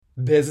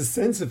there's a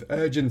sense of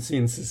urgency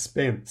and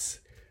suspense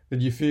that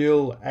you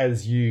feel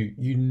as you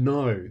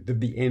know that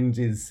the end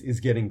is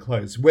getting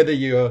close. Whether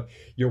you're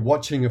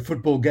watching a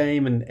football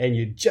game and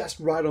you're just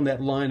right on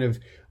that line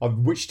of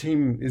which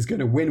team is going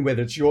to win,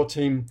 whether it's your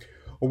team,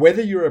 or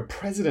whether you're a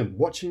president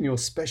watching your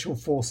special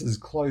forces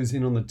close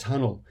in on the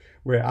tunnel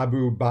where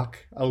Abu Bakr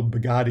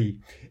al-Baghdadi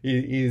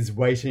is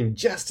waiting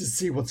just to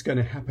see what's going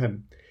to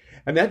happen.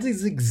 And that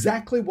is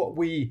exactly what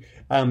we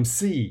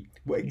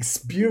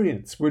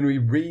experience when we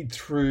read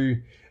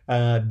through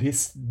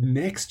this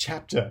next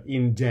chapter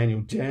in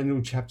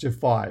Daniel chapter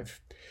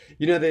 5.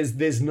 You know,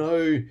 there's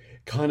no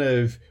kind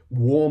of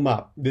warm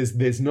up.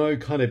 There's no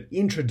kind of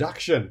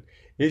introduction.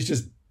 It's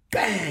just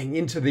bang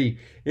into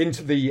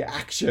the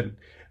action,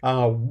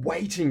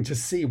 waiting to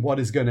see what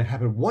is going to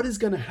happen. What is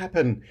going to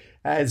happen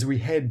as we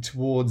head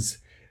towards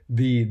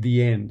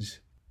the end?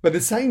 But at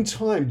the same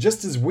time,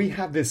 just as we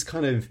have this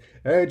kind of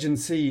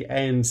urgency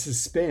and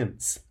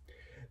suspense,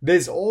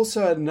 there's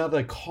also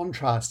another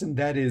contrast, and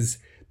that is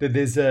that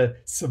there's a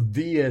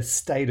severe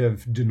state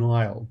of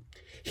denial.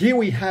 Here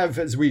we have,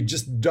 as we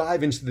just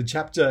dive into the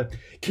chapter,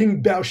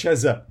 King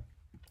Belshazzar,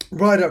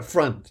 right up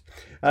front,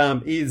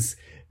 it's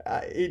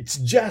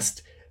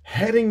just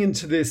heading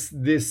into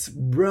this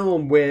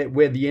realm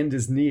where the end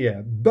is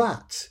near.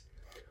 But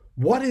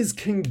what is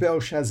King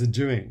Belshazzar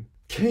doing?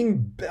 King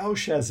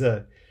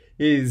Belshazzar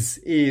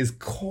is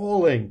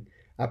calling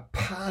a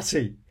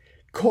party,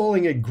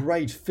 calling a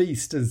great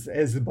feast, as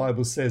the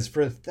Bible says,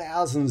 for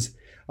thousands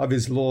of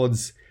his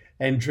lords,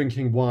 and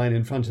drinking wine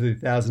in front of the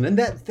 1,000. And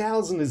that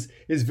 1,000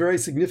 is very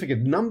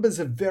significant. Numbers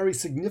are very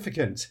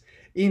significant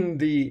in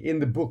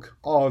the book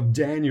of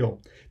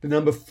Daniel. The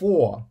number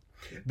 4,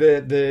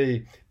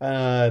 the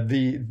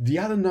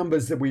other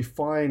numbers that we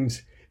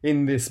find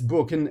in this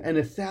book, and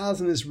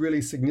 1,000 is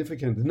really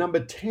significant. The number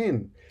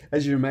 10,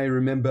 as you may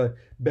remember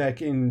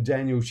back in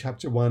Daniel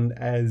chapter 1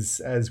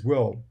 as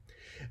well.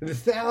 The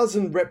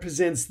 1,000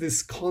 represents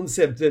this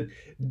concept that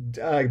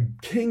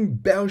King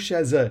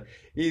Belshazzar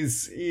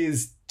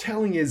is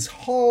telling his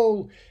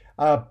whole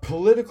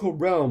political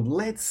realm,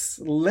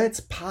 let's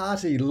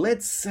party,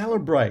 let's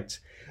celebrate,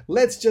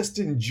 let's just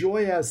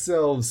enjoy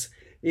ourselves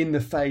in the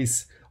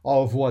face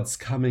of what's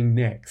coming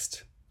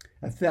next.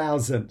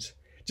 1,000.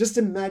 Just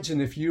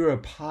imagine if you're a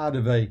part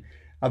of a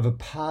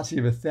party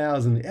of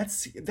 1,000.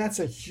 That's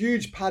a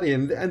huge party,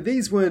 and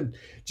these weren't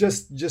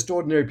just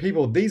ordinary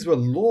people. These were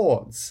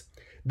lords.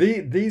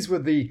 These were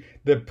the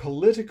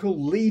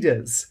political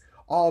leaders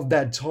of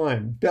that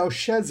time.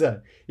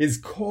 Belshazzar is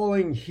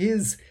calling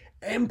his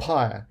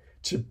empire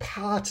to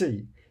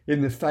party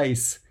in the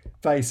face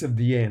of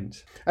the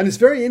end. And it's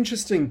very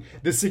interesting,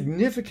 the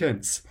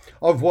significance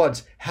of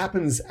what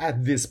happens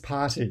at this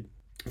party.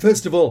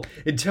 First of all,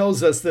 it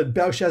tells us that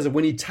Belshazzar,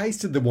 when he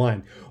tasted the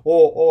wine,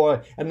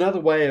 or another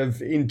way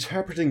of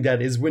interpreting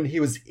that is when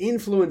he was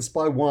influenced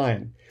by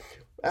wine.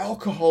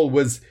 Alcohol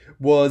was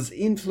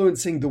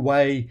influencing the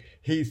way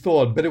he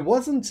thought. But it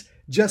wasn't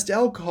just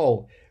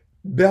alcohol.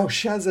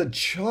 Belshazzar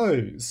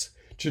chose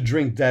to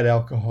drink that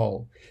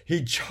alcohol.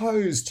 He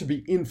chose to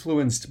be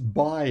influenced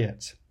by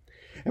it.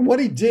 And what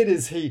he did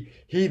is he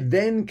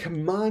then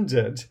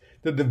commanded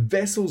that the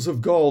vessels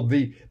of gold,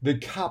 the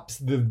cups,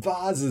 the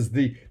vases,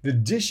 the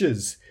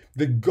dishes,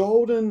 the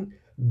golden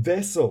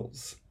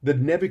vessels that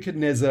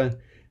Nebuchadnezzar,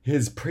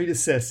 his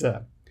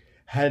predecessor,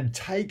 had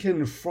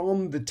taken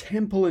from the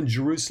temple in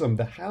Jerusalem,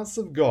 the house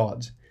of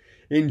God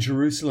in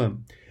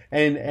Jerusalem,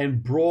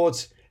 and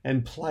brought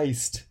and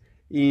placed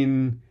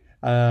in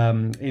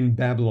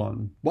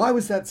Babylon. Why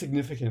was that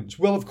significant?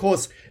 Well, of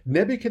course,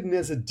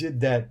 Nebuchadnezzar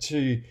did that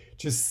to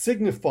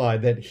signify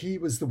that he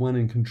was the one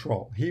in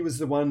control. He was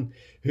the one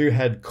who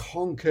had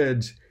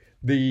conquered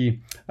the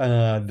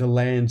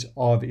land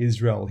of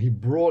Israel. He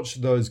brought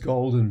those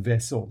golden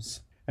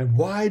vessels. And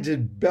why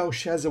did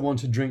Belshazzar want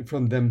to drink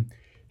from them?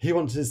 He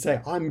wanted to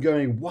say, I'm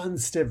going one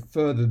step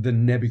further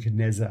than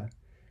Nebuchadnezzar.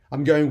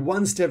 I'm going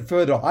one step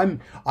further. I'm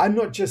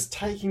not just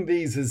taking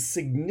these as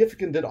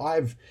significant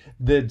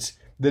that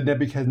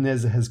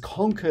Nebuchadnezzar has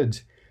conquered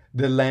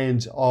the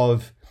land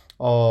of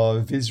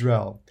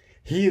Israel.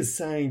 He is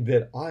saying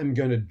that I'm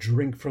going to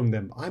drink from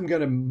them. I'm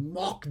going to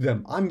mock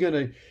them. I'm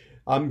going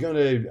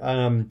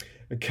to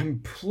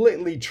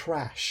completely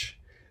trash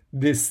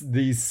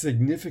these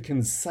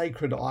significant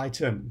sacred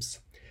items.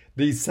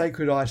 These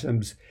sacred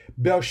items.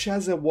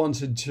 Belshazzar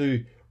wanted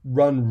to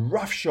run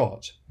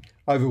roughshod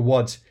over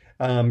what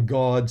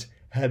God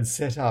had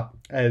set up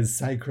as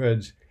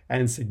sacred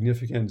and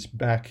significant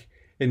back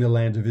in the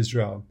land of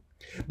Israel.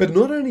 But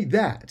not only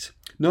that,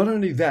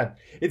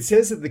 it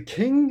says that the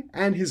king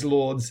and his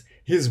lords,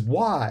 his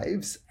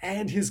wives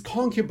and his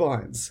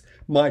concubines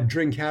might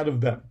drink out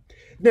of them.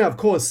 Now, of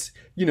course,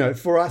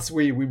 for us,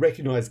 we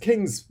recognize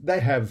kings. They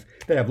have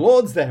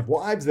lords, they have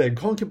wives, they have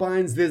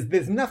concubines.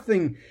 There's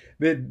nothing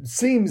that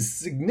seems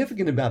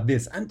significant about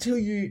this until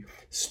you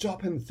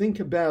stop and think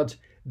about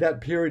that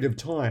period of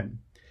time.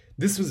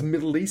 This was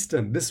Middle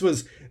Eastern. This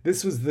was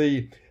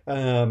the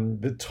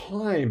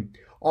time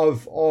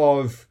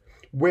of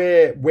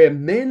where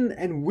men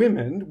and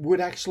women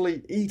would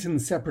actually eat in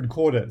separate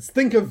quarters.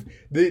 Think of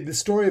the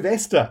story of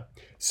Esther,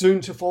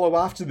 soon to follow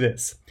after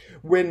this.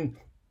 When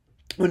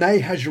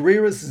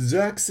Ahasuerus,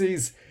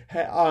 Xerxes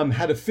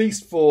had a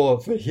feast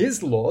for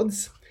his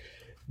lords,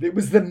 it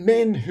was the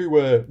men who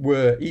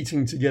were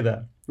eating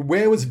together.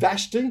 Where was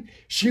Vashti?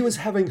 She was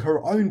having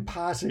her own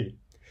party.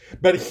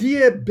 But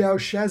here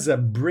Belshazzar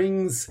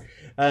brings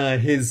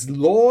his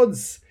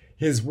lords,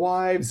 his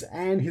wives,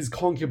 and his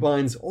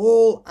concubines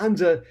all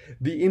under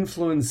the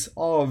influence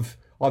of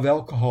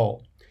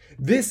alcohol.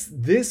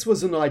 This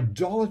was an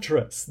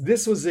idolatrous.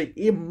 This was an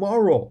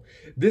immoral.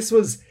 This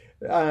was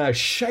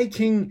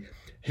shaking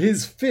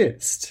his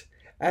fist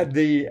at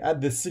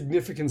the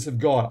significance of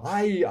God.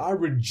 I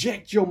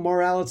reject your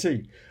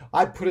morality.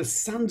 I put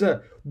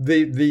asunder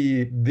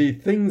the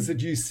things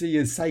that you see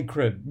as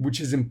sacred, which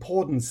is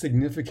important,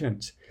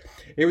 significant.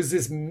 It was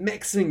this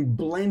mixing,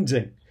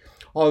 blending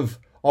of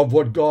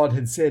what God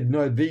had said.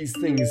 No, these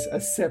things are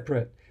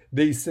separate.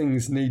 These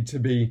things need to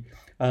be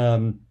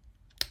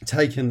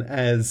taken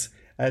as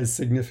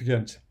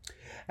significant.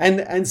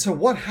 And so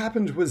what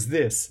happened was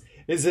this,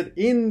 is that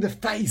in the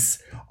face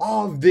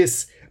of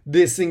this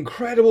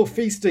incredible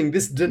feasting,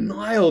 this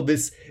denial,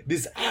 this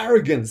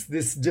arrogance,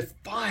 this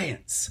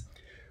defiance,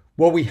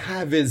 what we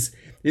have is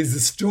the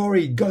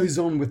story goes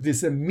on with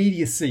this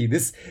immediacy,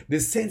 this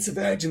sense of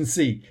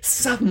urgency.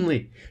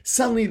 Suddenly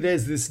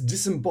there's this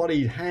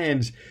disembodied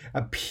hand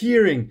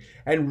appearing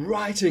and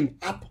writing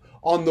up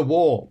on the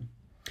wall.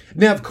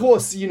 Now, of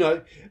course, being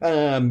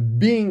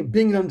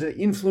under the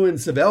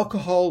influence of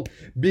alcohol,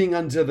 being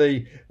under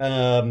with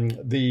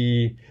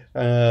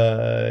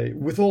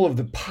all of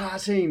the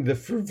partying, the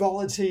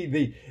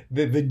frivolity,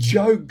 the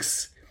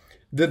jokes,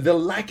 the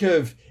lack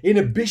of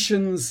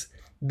inhibitions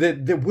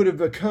that would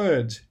have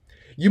occurred,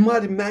 you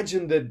might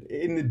imagine that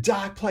in the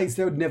dark place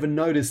they would never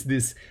notice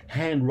this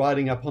hand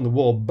writing up on the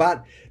wall.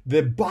 But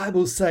the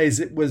Bible says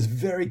it was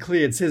very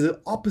clear. It says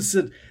that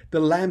opposite the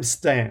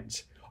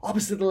lampstand,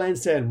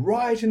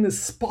 right in the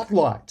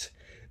spotlight,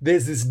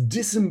 there's this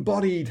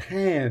disembodied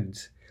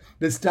hand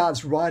that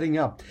starts writing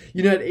up.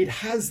 It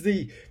has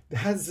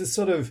this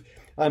sort of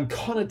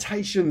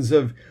connotations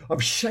of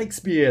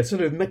Shakespeare,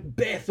 sort of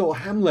Macbeth or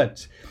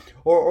Hamlet,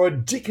 or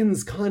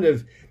Dickens kind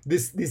of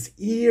this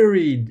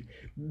eerie,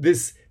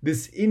 this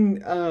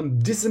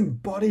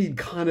disembodied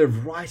kind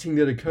of writing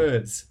that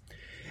occurs,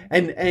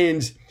 and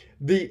in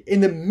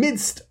the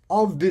midst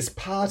of this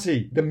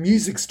party, the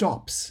music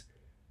stops,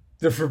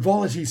 the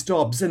frivolity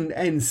stops,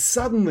 and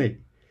suddenly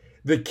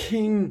the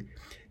king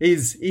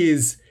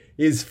is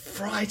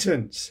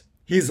frightened.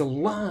 He's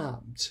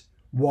alarmed.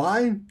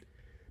 Why?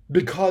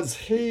 Because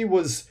he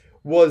was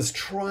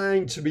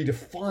trying to be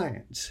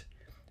defiant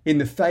in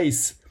the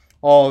face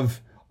of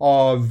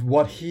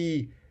what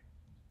he,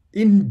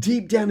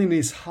 deep down in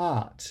his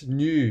heart,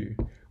 knew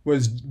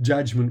was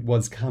judgment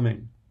was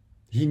coming.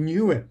 He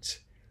knew it.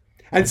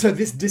 And so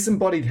this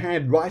disembodied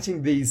hand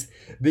writing these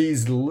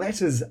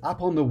letters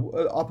up on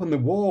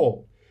the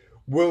wall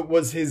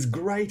was his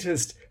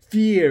greatest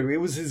fear.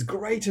 It was his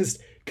greatest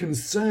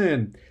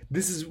concern.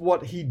 This is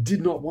what he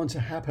did not want to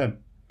happen.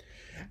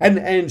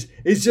 And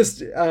it's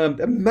just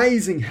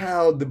amazing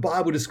how the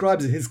Bible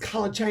describes it. His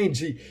color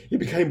changed. He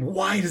became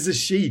white as a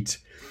sheet.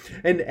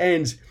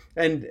 And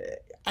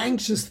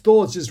anxious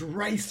thoughts just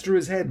raced through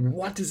his head.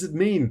 What does it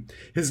mean?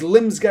 His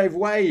limbs gave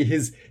way.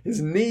 His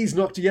knees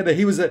knocked together.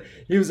 He was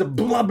a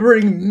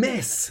blubbering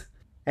mess.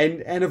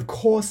 And of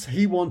course,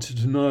 he wanted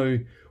to know,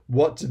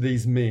 what do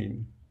these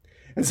mean?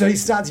 And so he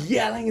starts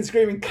yelling and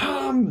screaming,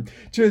 "Come!"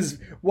 to his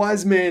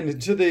wise men,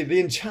 to the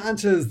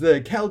enchanters,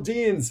 the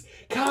Chaldeans.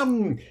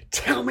 "Come,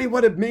 tell me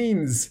what it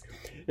means."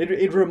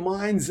 It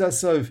reminds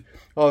us of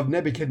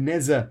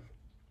Nebuchadnezzar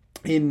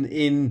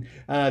in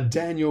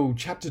Daniel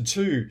chapter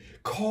 2,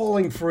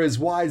 calling for his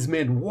wise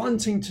men,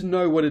 wanting to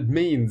know what it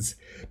means.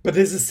 But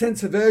there's a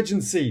sense of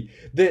urgency.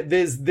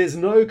 There's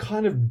no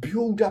kind of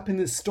build up in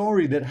this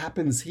story that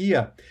happens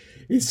here.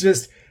 It's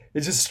just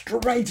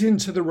straight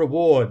into the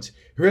reward.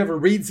 Whoever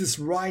reads this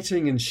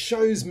writing and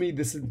shows me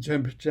this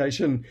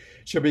interpretation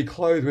shall be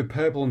clothed with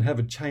purple and have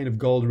a chain of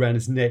gold around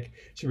his neck,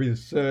 shall be the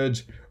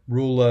third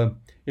ruler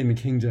in the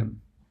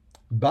kingdom.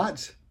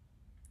 But,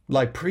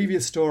 like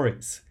previous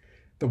stories,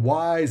 the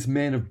wise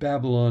men of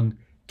Babylon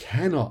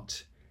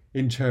cannot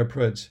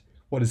interpret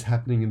what is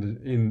happening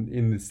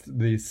in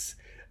this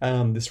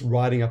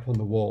writing up on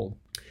the wall.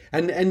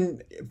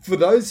 And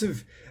for us,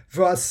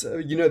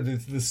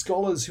 the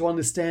scholars who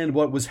understand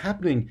what was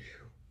happening,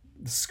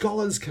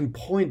 scholars can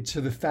point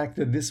to the fact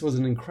that this was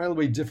an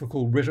incredibly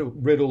difficult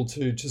riddle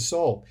to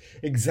solve,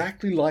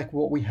 exactly like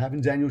what we have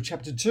in Daniel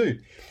chapter 2.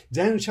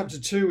 Daniel chapter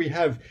 2, we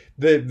have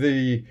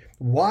the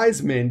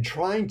wise men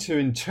trying to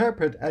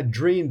interpret a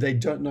dream they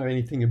don't know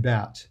anything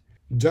about.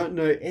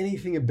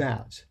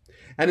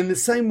 And in the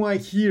same way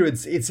here,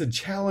 it's a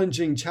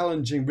challenging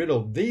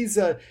riddle. These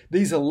are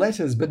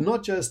letters, but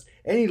not just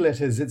any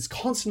letters. It's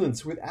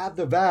consonants without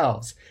the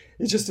vowels.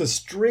 It's just a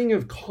string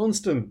of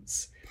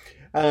consonants.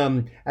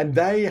 And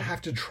they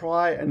have to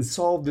try and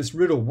solve this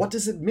riddle. What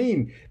does it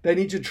mean? They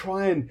need to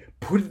try and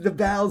put the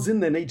vowels in.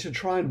 They need to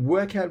try and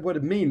work out what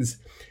it means.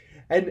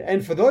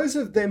 And for those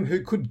of them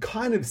who could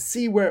kind of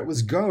see where it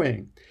was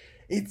going,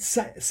 it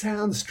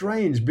sounds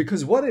strange,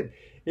 because what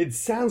it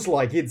sounds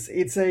like, it's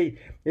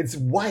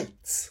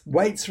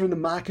weights from the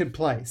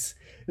marketplace.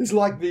 It's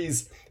like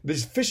these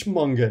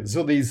fishmongers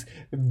or these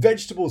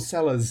vegetable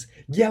sellers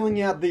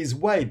yelling out these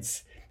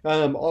weights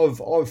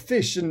of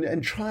fish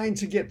and trying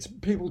to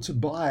get people to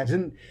buy it.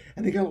 And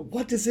they go,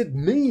 what does it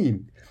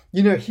mean?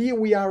 You know, here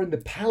we are in the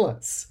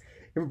palace,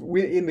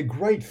 we're in the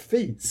great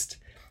feast.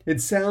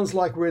 It sounds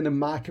like we're in a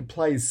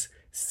marketplace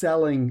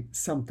selling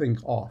something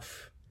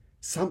off.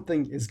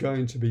 Something is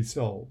going to be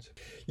sold.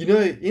 You know,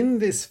 in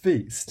this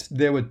feast,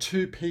 there were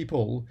two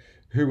people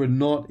who were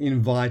not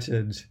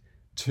invited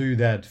to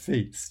that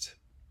feast.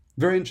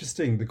 Very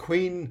interesting. The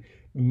queen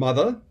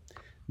mother,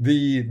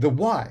 the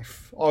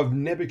wife of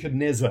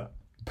Nebuchadnezzar,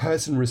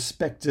 person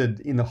respected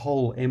in the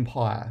whole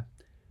empire,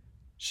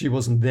 she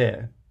wasn't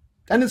there.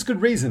 And it's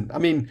good reason. I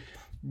mean,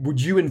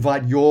 would you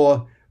invite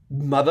your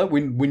mother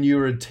when you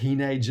were a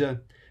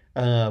teenager?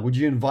 Would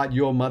you invite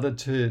your mother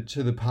to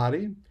the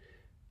party?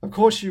 Of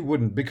course you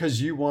wouldn't,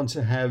 because you want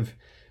to have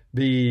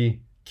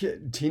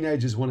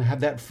teenagers want to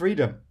have that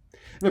freedom.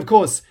 And of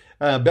course,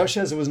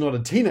 Belshazzar was not a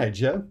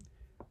teenager,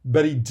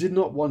 but he did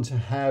not want to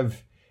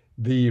have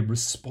the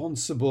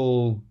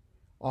responsible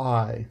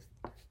eye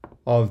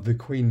of the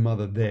queen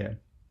mother there.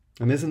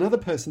 And there's another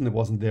person that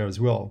wasn't there as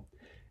well,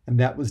 and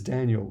that was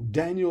Daniel.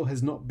 Daniel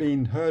has not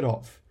been heard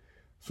of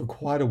for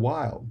quite a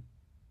while.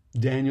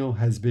 Daniel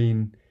has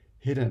been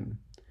hidden,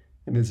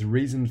 and there's a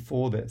reason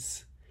for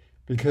this,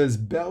 because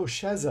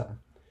Belshazzar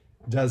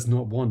does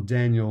not want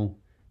Daniel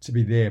to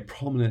be there,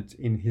 prominent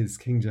in his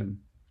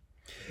kingdom.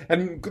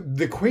 And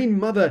the queen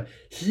mother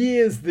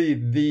hears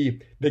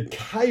the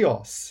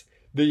chaos,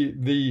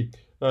 the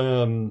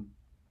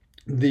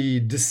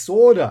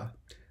disorder,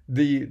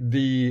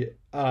 the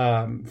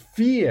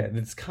fear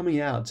that's coming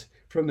out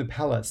from the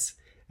palace,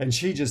 and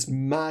she just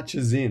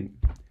marches in.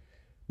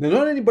 Now,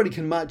 not anybody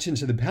can march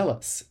into the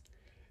palace.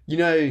 You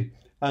know,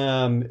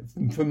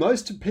 for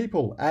most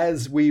people,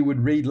 as we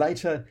would read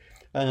later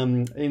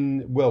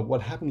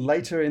what happened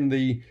later in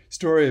the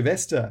story of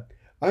Esther,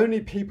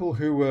 only people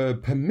who were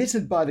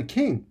permitted by the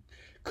king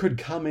could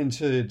come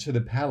into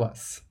the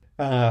palace.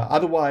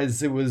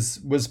 Otherwise, it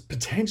was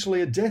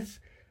potentially a death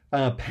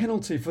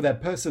penalty for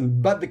that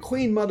person. But the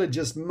queen mother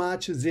just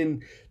marches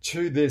in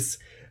to this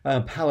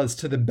palace,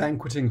 to the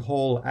banqueting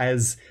hall,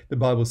 as the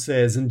Bible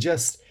says, and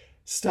just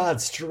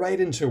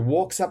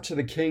walks up to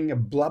the king, a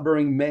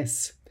blubbering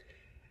mess,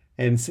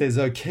 and says,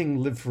 "O king,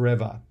 live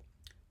forever.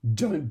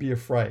 Don't be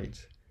afraid.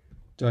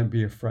 Don't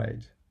be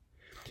afraid.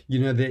 You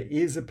know, there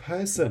is a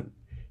person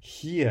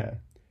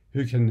here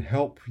who can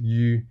help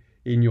you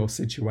in your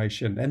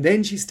situation." And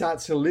then she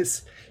starts to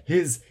list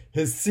his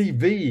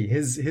CV,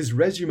 his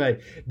resume.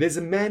 There's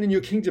a man in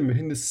your kingdom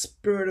whom the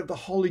spirit of the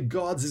holy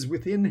gods is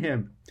within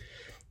him.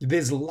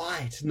 There's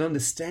light and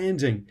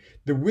understanding,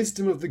 the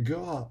wisdom of the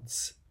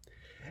gods.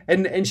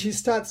 And she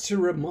starts to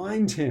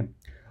remind him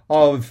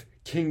of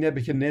King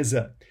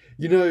Nebuchadnezzar.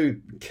 You know,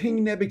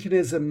 King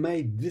Nebuchadnezzar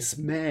made this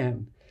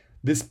man,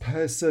 this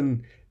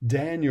person,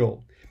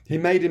 Daniel, he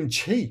made him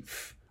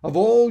chief of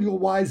all your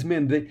wise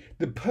men,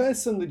 the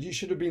person that you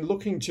should have been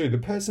looking to, the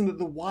person that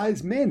the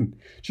wise men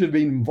should have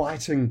been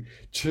inviting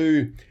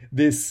to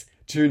this,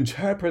 to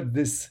interpret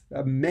this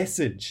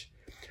message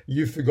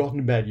you've forgotten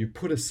about, you've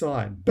put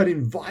aside, but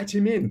invite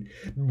him in.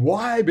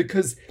 Why?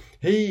 Because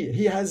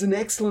he has an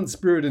excellent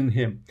spirit in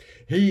him.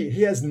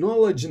 He has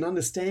knowledge and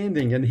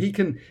understanding, and he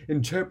can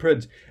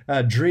interpret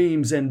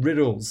dreams and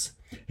riddles.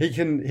 He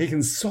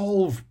can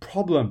solve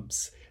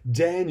problems.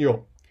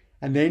 Daniel.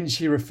 And then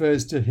she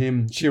refers to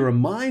him, she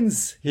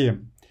reminds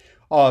him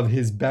of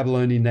his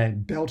Babylonian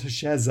name,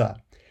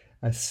 Belteshazzar.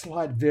 A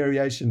slight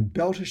variation,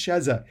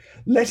 Belteshazzar.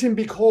 Let him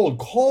be called.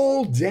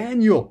 Call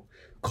Daniel.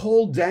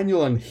 Call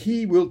Daniel, and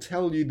he will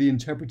tell you the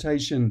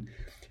interpretation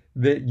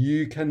that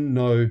you can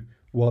know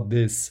what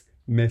this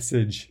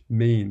message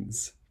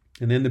means.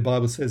 And then the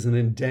Bible says, and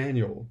then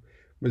Daniel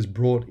was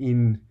brought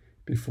in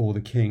before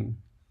the king.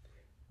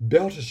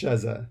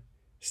 Belteshazzar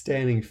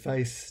standing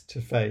face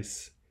to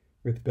face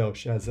with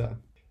Belshazzar.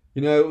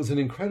 You know, it was an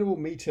incredible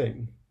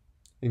meeting,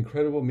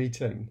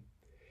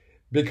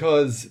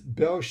 because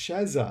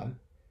Belshazzar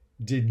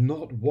did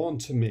not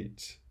want to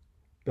meet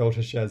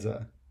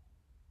Belteshazzar.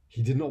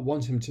 He did not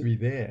want him to be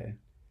there.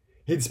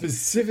 He'd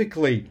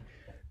specifically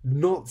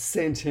not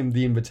sent him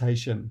the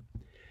invitation.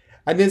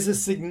 And there's a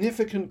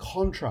significant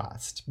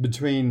contrast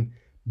between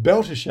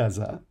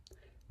Belteshazzar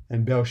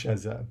and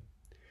Belshazzar.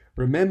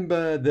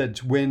 Remember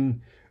that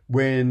when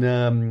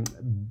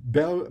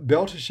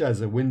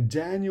Belteshazzar, when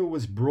Daniel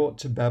was brought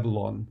to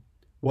Babylon,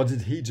 what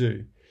did he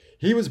do?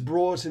 He was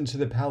brought into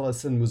the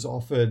palace and was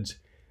offered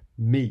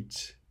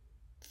meat,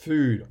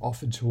 food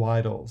offered to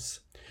idols.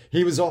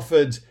 He was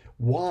offered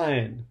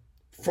wine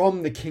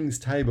from the king's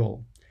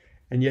table,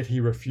 and yet he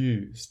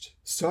refused,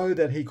 so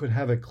that he could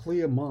have a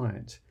clear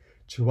mind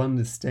to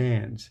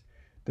understand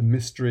the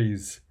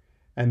mysteries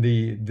and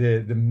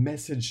the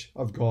message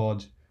of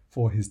God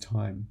for his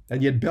time.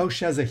 And yet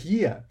Belshazzar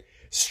here,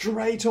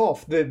 straight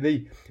off,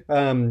 the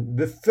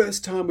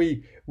first time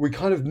we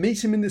kind of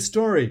meet him in this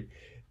story,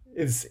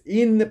 is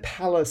in the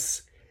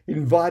palace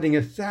inviting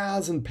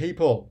 1,000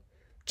 people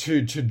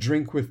to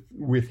drink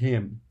with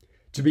him,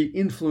 to be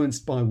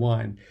influenced by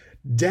wine.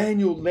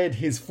 Daniel led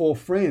his 4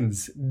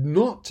 friends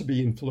not to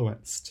be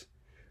influenced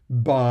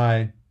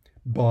by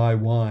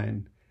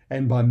wine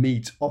and by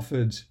meat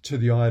offered to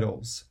the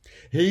idols.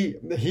 He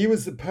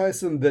was the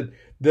person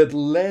that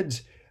led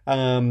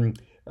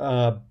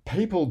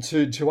people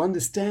to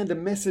understand the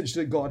message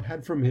that God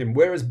had from him,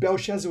 whereas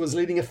Belshazzar was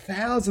leading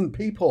 1,000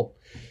 people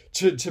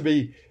to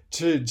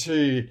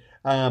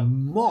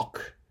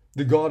mock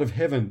the God of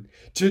heaven,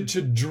 to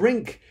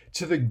drink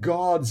to the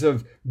gods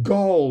of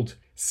gold,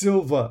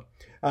 silver,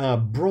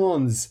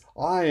 bronze,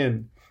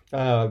 iron,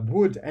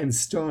 wood, and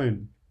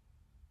stone.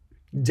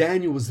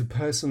 Daniel was the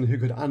person who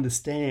could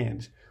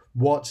understand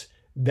what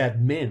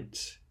that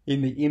meant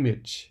in the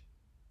image.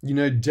 You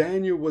know,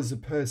 Daniel was a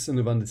person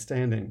of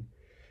understanding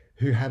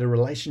who had a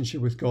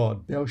relationship with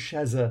God.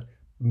 Belshazzar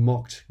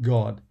mocked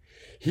God.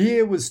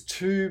 Here was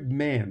two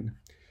men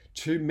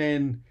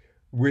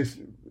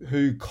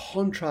who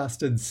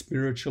contrasted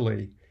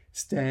spiritually,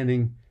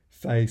 standing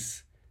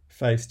face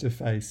to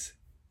face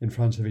in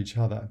front of each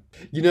other.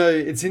 You know,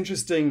 it's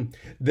interesting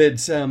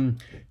that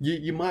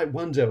you might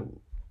wonder,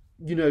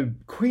 you know,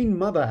 Queen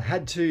Mother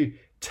had to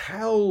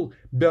tell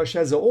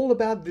Belshazzar all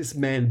about this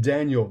man,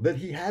 Daniel, that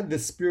he had the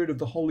spirit of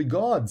the holy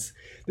gods,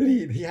 that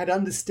he had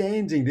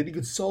understanding, that he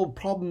could solve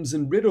problems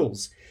and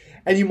riddles.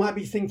 And you might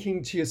be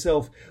thinking to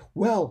yourself,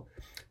 well,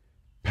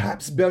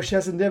 perhaps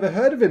Belshazzar never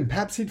heard of him.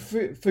 Perhaps he'd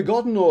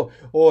forgotten,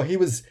 or he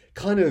was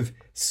kind of,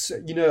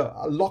 you know,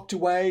 locked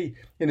away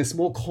in a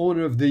small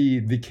corner of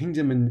the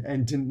kingdom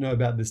and didn't know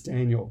about this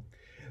Daniel.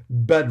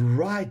 But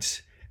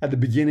right at the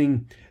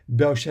beginning,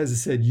 Belshazzar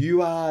said,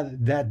 "You are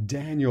that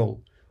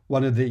Daniel,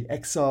 one of the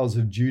exiles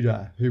of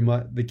Judah, whom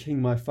the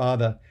king my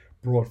father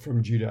brought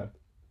from Judah."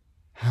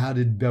 How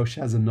did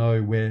Belshazzar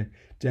know where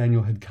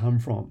Daniel had come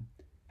from?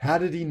 How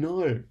did he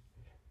know?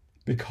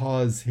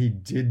 Because he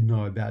did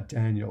know about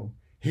Daniel.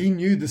 He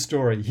knew the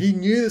story. He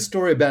knew the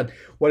story about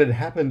what had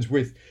happened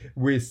with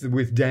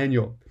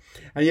Daniel.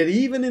 And yet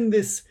even in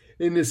this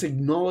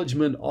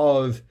acknowledgement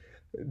of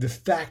the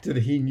fact that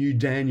he knew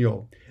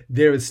Daniel,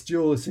 there is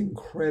still this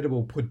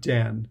incredible put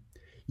down.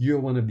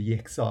 You're one of the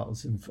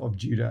exiles of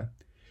Judah.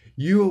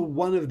 You are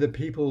one of the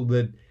people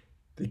that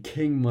the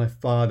king, my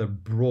father,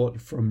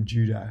 brought from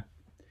Judah.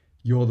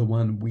 You're the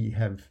one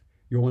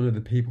you're one of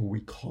the people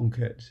we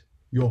conquered.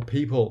 Your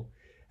people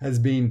has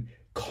been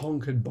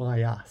conquered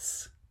by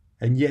us.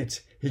 And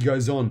yet he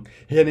goes on.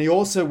 And he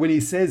also, when he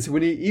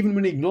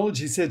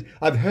acknowledged, he said,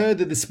 "I've heard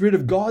that the spirit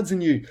of God's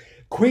in you."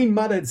 Queen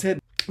Mother had said,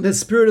 the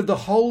spirit of the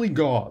holy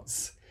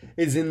gods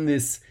is in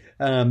this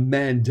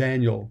man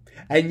Daniel.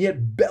 And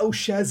yet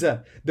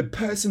Belshazzar, the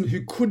person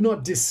who could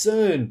not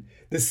discern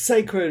the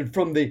sacred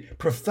from the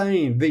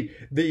profane,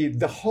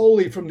 the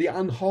holy from the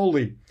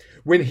unholy,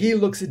 when he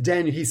looks at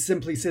Daniel, he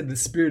simply said, "The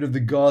spirit of the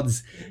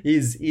gods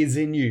is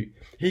in you."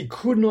 He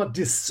could not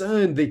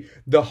discern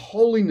the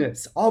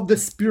holiness of the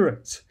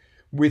spirit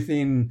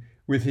within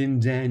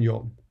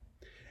Daniel.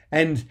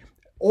 And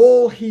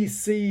all he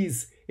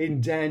sees in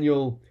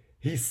Daniel,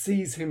 he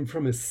sees him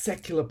from a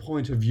secular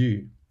point of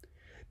view.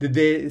 That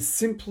there is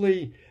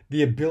simply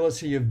the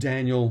ability of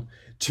Daniel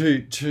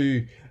to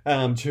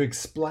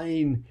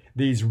explain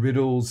these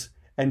riddles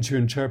and to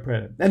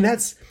interpret it. And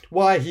that's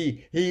why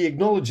he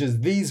acknowledges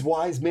these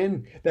wise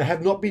men that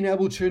have not been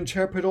able to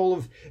interpret all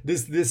of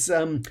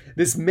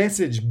this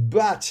message,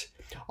 but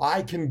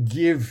I can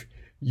give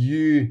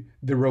you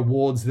the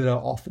rewards that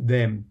are offered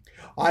them.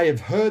 I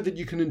have heard that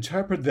you can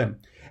interpret them,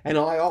 and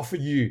I offer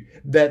you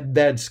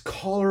that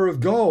collar of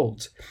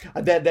gold,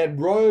 that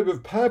robe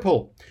of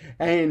purple,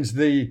 and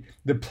the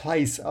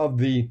place of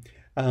the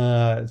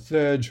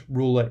third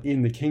ruler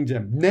in the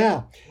kingdom.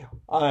 Now,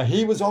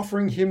 he was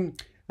offering him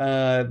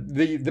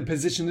the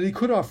position that he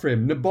could offer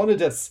him.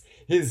 Nabonidus,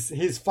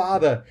 his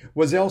father,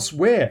 was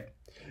elsewhere.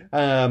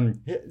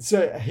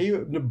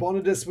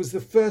 Nabonidus was the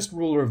first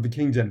ruler of the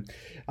kingdom.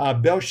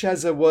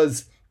 Belshazzar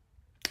was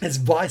as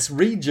vice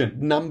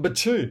regent, number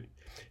 2.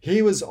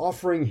 He was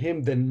offering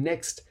him the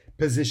next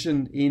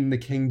position in the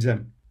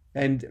kingdom,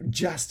 and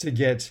just to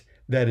get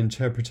that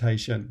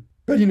interpretation.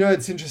 But you know,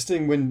 it's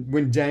interesting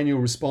when Daniel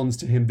responds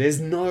to him.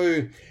 There's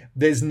no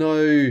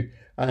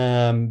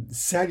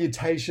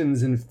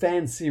salutations and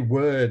fancy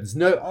words.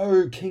 No,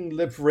 "Oh, King,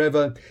 live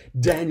forever."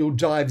 Daniel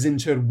dives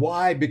into it.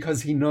 Why?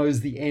 Because he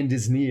knows the end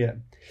is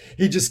near.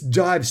 He just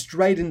dives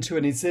straight into it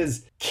and he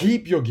says,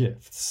 "Keep your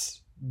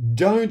gifts.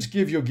 Don't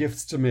give your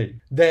gifts to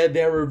me.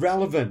 They're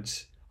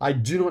irrelevant. I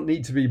do not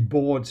need to be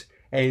bought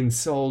and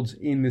sold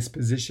in this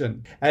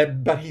position."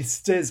 But he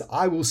says,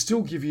 "I will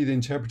still give you the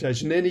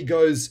interpretation." Then he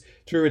goes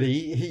through it.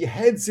 He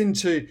heads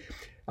into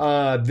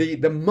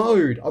the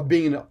mode of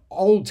being an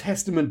Old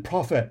Testament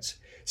prophet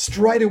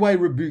straight away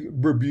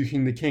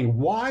rebuking the king.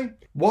 Why?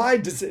 Why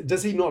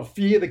does he not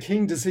fear the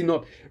king? Does he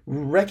not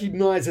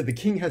recognize that the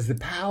king has the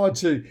power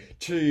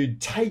to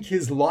take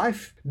his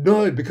life?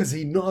 No, because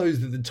he knows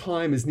that the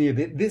time is near.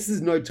 This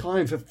is no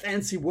time for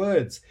fancy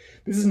words.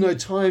 This is no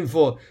time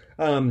for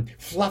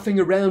fluffing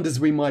around, as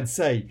we might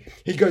say.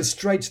 He goes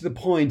straight to the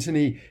point, and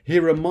he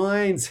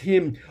reminds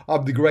him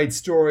of the great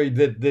story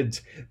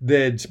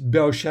that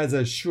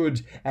Belshazzar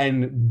should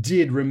and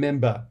did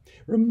remember.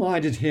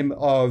 Reminded him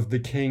of the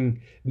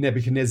king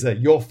Nebuchadnezzar,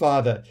 your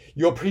father,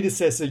 your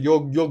predecessor,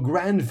 your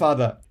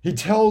grandfather. He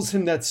tells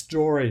him that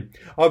story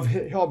of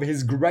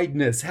his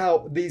greatness,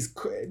 how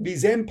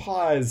these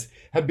empires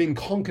have been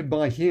conquered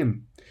by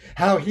him,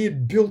 how he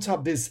had built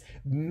up this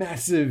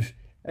massive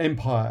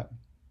empire,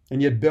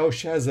 and yet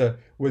Belshazzar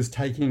was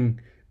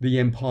taking the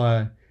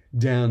empire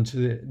down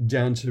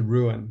to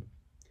ruin.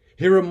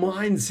 He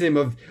reminds him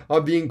of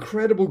the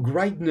incredible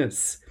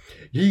greatness.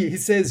 He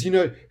says,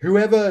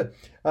 whoever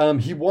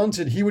he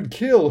wanted, he would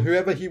kill.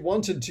 Whoever he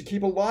wanted to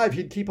keep alive,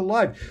 he'd keep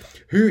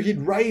alive. Who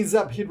he'd raise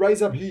up, he'd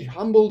raise up. He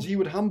humbled, he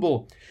would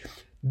humble.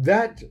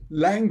 That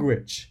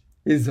language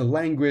is the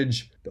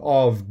language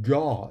of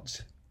God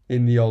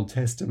in the Old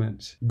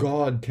Testament.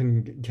 God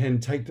can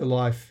take the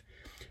life.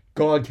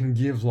 God can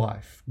give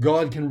life.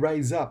 God can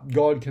raise up.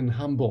 God can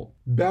humble.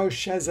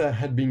 Belshazzar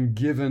had been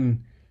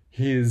given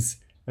his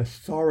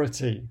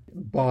authority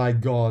by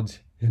God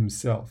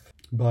himself.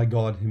 By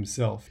God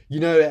himself.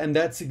 And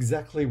that's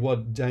exactly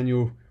what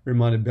Daniel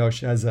reminded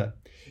Belshazzar.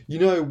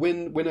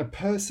 When a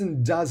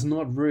person does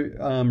not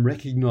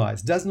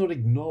recognize, does not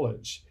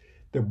acknowledge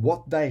that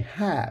what they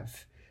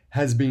have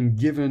has been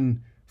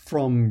given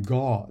from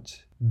God,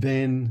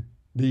 then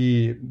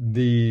the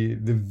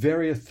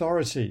very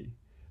authority,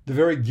 the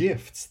very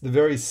gifts, the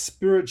very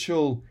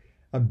spiritual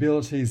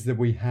abilities that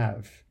we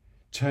have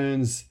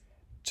turns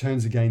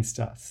against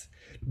us,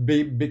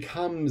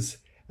 becomes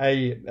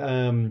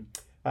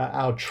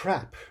our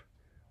trap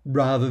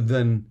rather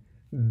than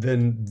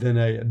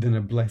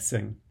a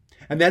blessing.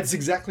 And that's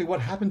exactly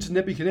what happened to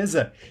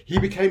Nebuchadnezzar. He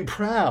became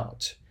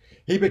proud.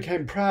 He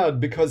became proud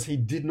because he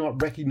did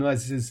not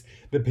recognize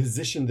the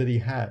position that he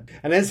had.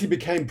 And as he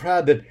became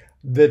proud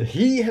that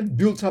he had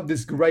built up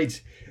this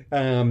great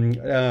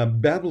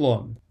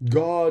Babylon,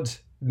 God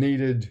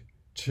needed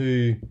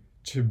to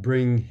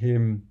bring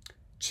him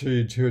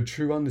to a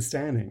true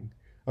understanding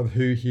of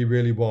who he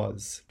really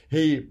was.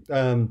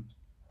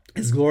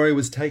 His glory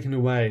was taken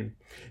away.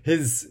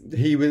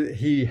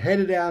 He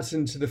headed out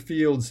into the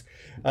fields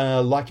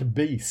like a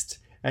beast,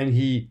 and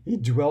he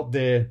dwelt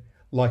there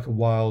like a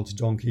wild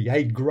donkey,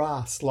 ate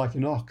grass like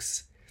an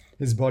ox.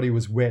 His body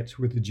was wet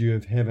with the dew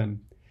of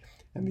heaven.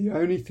 And the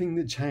only thing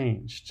that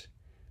changed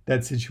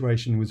that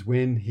situation was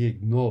when he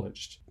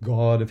acknowledged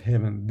God of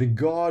heaven, the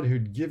God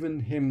who'd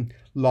given him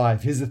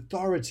life, his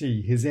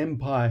authority, his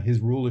empire,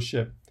 his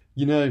rulership.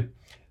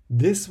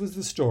 This was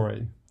the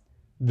story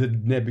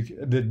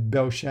that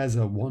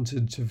Belshazzar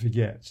wanted to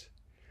forget.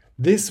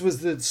 This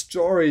was the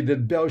story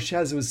that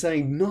Belshazzar was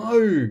saying,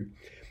 no,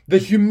 the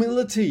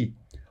humility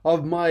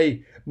of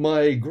my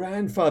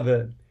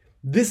grandfather,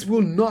 this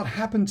will not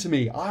happen to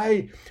me.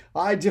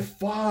 I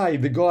defy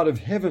the God of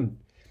heaven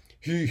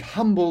who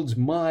humbled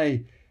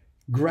my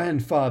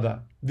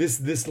grandfather.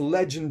 This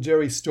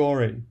legendary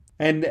story.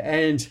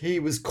 And he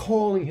was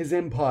calling his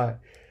empire,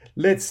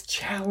 let's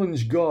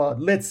challenge God.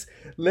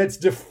 Let's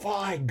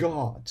defy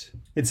God.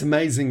 It's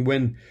amazing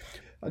when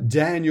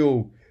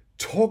Daniel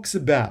talks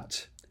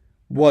about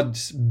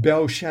what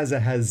Belshazzar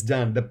has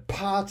done, the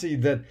party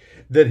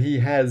that he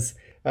has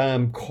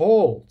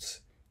called,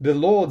 the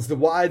lords, the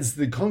wives,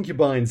 the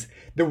concubines,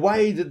 the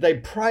way that they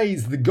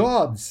praise the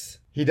gods.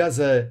 He does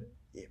a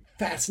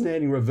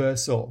fascinating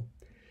reversal.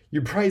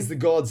 You praise the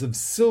gods of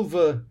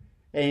silver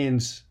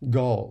and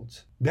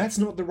gold. That's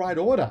not the right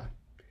order.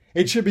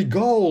 It should be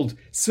gold,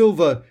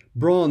 silver,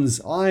 bronze,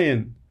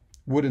 iron,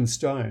 wood and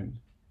stone.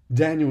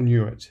 Daniel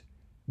knew it.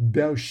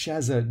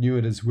 Belshazzar knew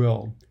it as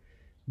well.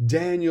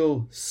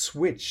 Daniel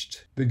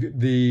switched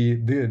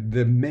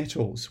the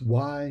metals.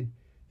 Why?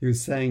 He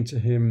was saying to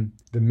him,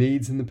 the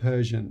Medes and the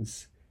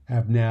Persians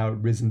have now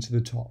risen to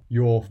the top.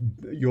 Your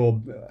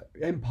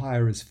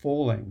empire is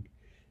falling,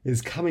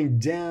 is coming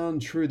down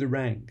through the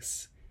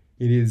ranks.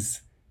 It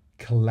is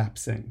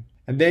collapsing.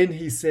 And then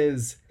he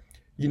says,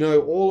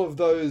 all of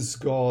those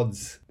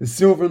gods, the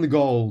silver and the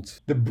gold,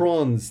 the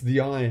bronze, the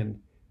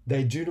iron,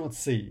 they do not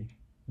see,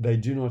 they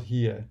do not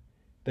hear,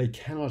 they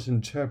cannot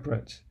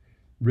interpret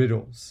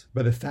riddles.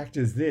 But the fact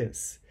is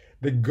this,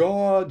 the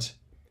God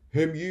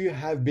whom you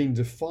have been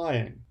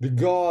defying, the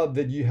God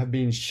that you have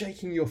been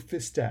shaking your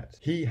fist at,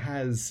 he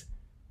has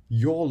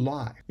your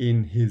life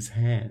in his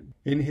hand.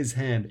 In his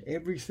hand,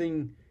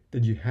 everything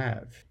that you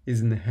have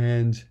is in the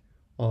hand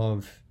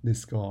of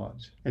this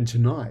God. And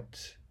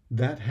tonight,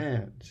 that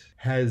hand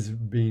has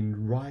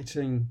been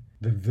writing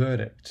the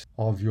verdict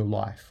of your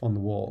life on the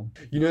wall.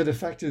 The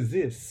fact is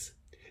this,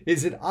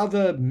 is that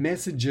other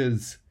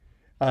messages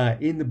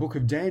in the book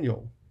of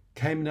Daniel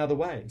came in other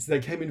ways. They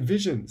came in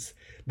visions.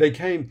 They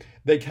came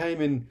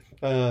in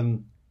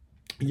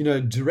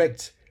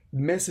direct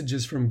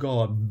messages from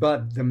God.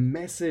 But the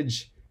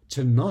message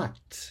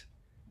tonight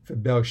for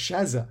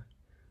Belshazzar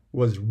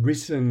was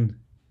written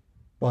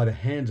by the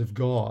hand of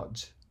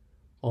God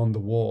on the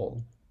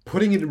wall.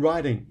 Putting it in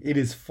writing, it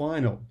is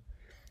final.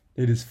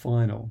 It is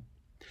final.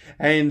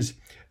 And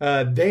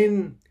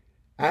then,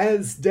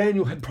 as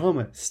Daniel had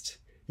promised,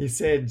 he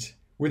said,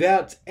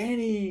 without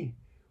any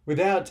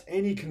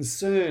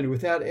concern,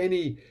 without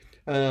any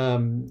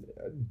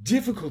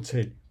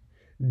difficulty,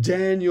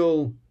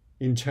 Daniel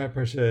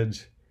interpreted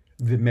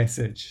the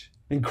message.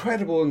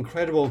 Incredible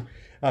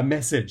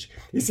message.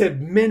 He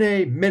said,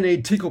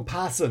 Mene Tekel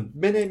Parsin,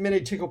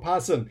 Mene Tekel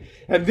Parsin.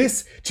 And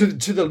this, to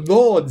the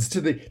lords,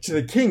 to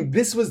the king,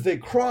 this was the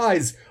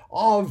cries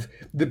of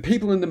the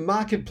people in the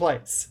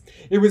marketplace.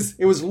 It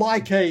was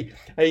like a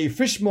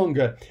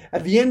fishmonger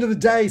at the end of the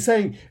day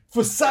saying,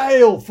 for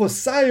sale.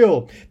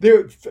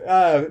 They're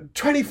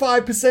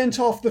 25%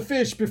 off the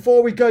fish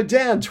before we go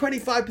down.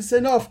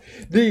 25% off.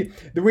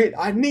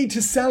 I need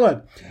to sell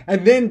it.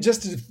 And then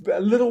just a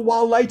little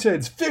while later,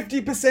 it's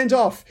 50%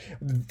 off.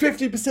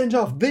 50%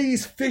 off.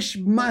 These fish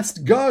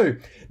must go.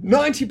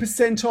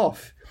 90%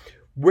 off.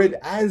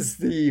 As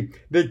the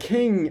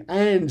king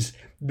and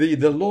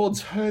the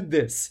lords heard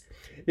this,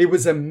 it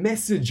was a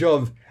message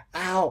of,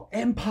 our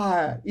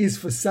empire is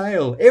for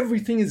sale.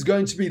 Everything is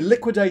going to be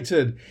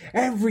liquidated.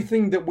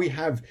 Everything that we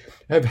have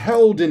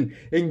held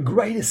in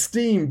great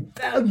esteem,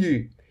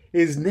 value,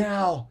 is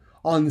now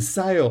on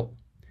sale.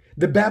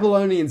 The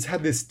Babylonians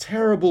had this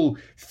terrible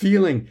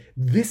feeling,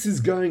 this is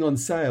going on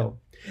sale.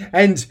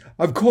 And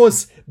of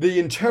course, the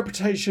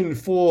interpretation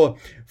for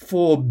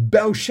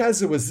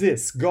Belshazzar was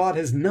this: God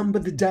has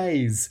numbered the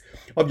days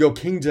of your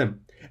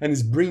kingdom and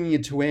is bringing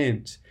it to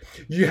end.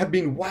 You have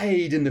been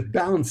weighed in the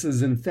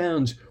balances and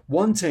found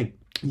wanting.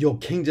 Your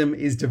kingdom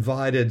is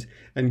divided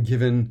and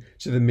given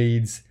to the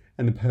Medes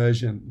and the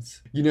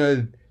Persians.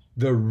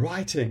 The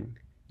writing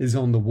is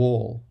on the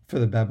wall for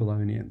the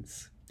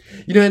Babylonians.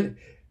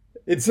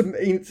 It's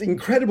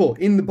incredible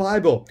in the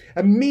Bible.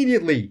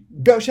 Immediately,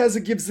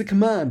 Belshazzar gives the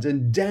command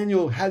and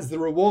Daniel has the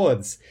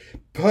rewards.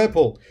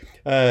 Purple,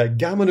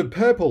 garment of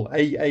purple,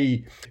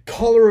 a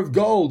collar of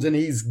gold, and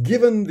he's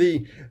given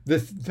the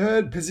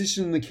third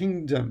position in the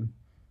kingdom.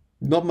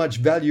 Not much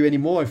value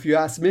anymore, if you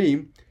ask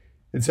me.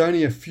 It's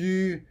only a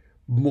few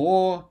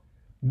more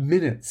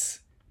minutes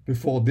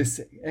before this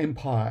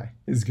empire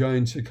is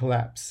going to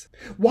collapse.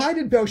 Why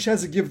did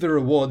Belshazzar give the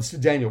rewards to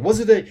Daniel? Was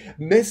it a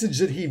message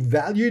that he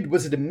valued?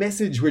 Was it a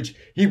message which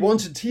he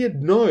wanted to hear?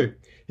 No.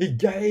 He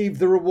gave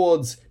the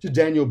rewards to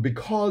Daniel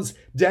because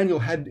Daniel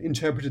had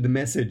interpreted the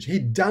message.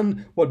 He'd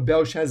done what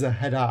Belshazzar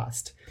had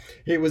asked.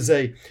 It was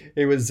a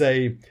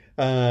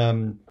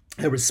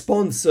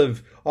response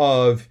of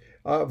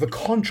a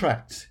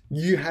contract.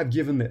 You have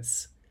given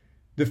this.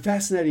 The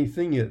fascinating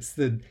thing is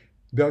that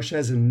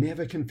Belshazzar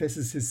never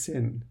confesses his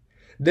sin,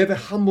 never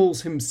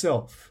humbles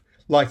himself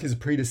like his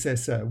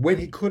predecessor when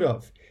he could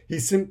have. He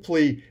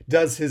simply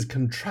does his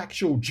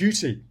contractual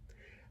duty,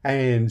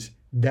 and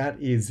that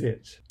is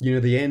it.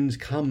 The end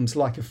comes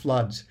like a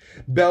flood.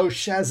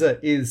 Belshazzar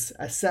is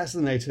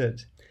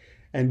assassinated,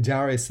 and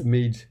Darius the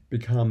Mede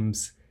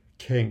becomes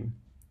king.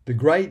 The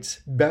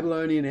great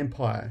Babylonian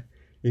Empire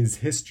is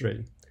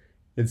history.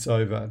 It's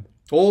over.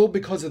 All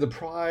because of the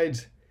pride,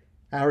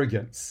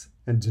 arrogance,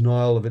 and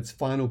denial of its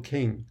final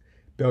king,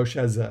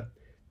 Belshazzar.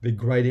 The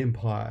great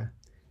empire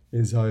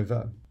is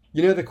over.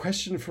 The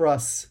question for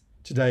us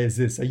today is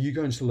this: are you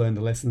going to learn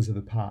the lessons of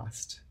the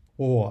past?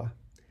 Or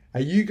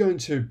are you going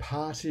to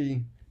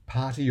party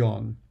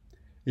on,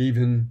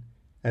 even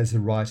as the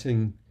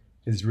writing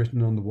is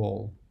written on the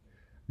wall?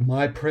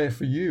 My prayer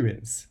for you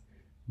is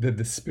that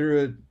the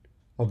Spirit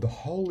of the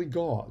Holy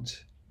God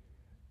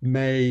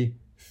may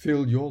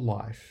fill your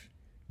life.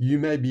 You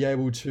may be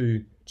able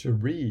to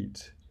read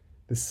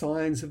the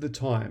signs of the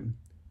time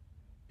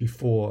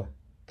before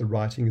the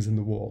writing is in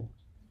the wall.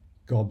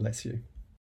 God bless you.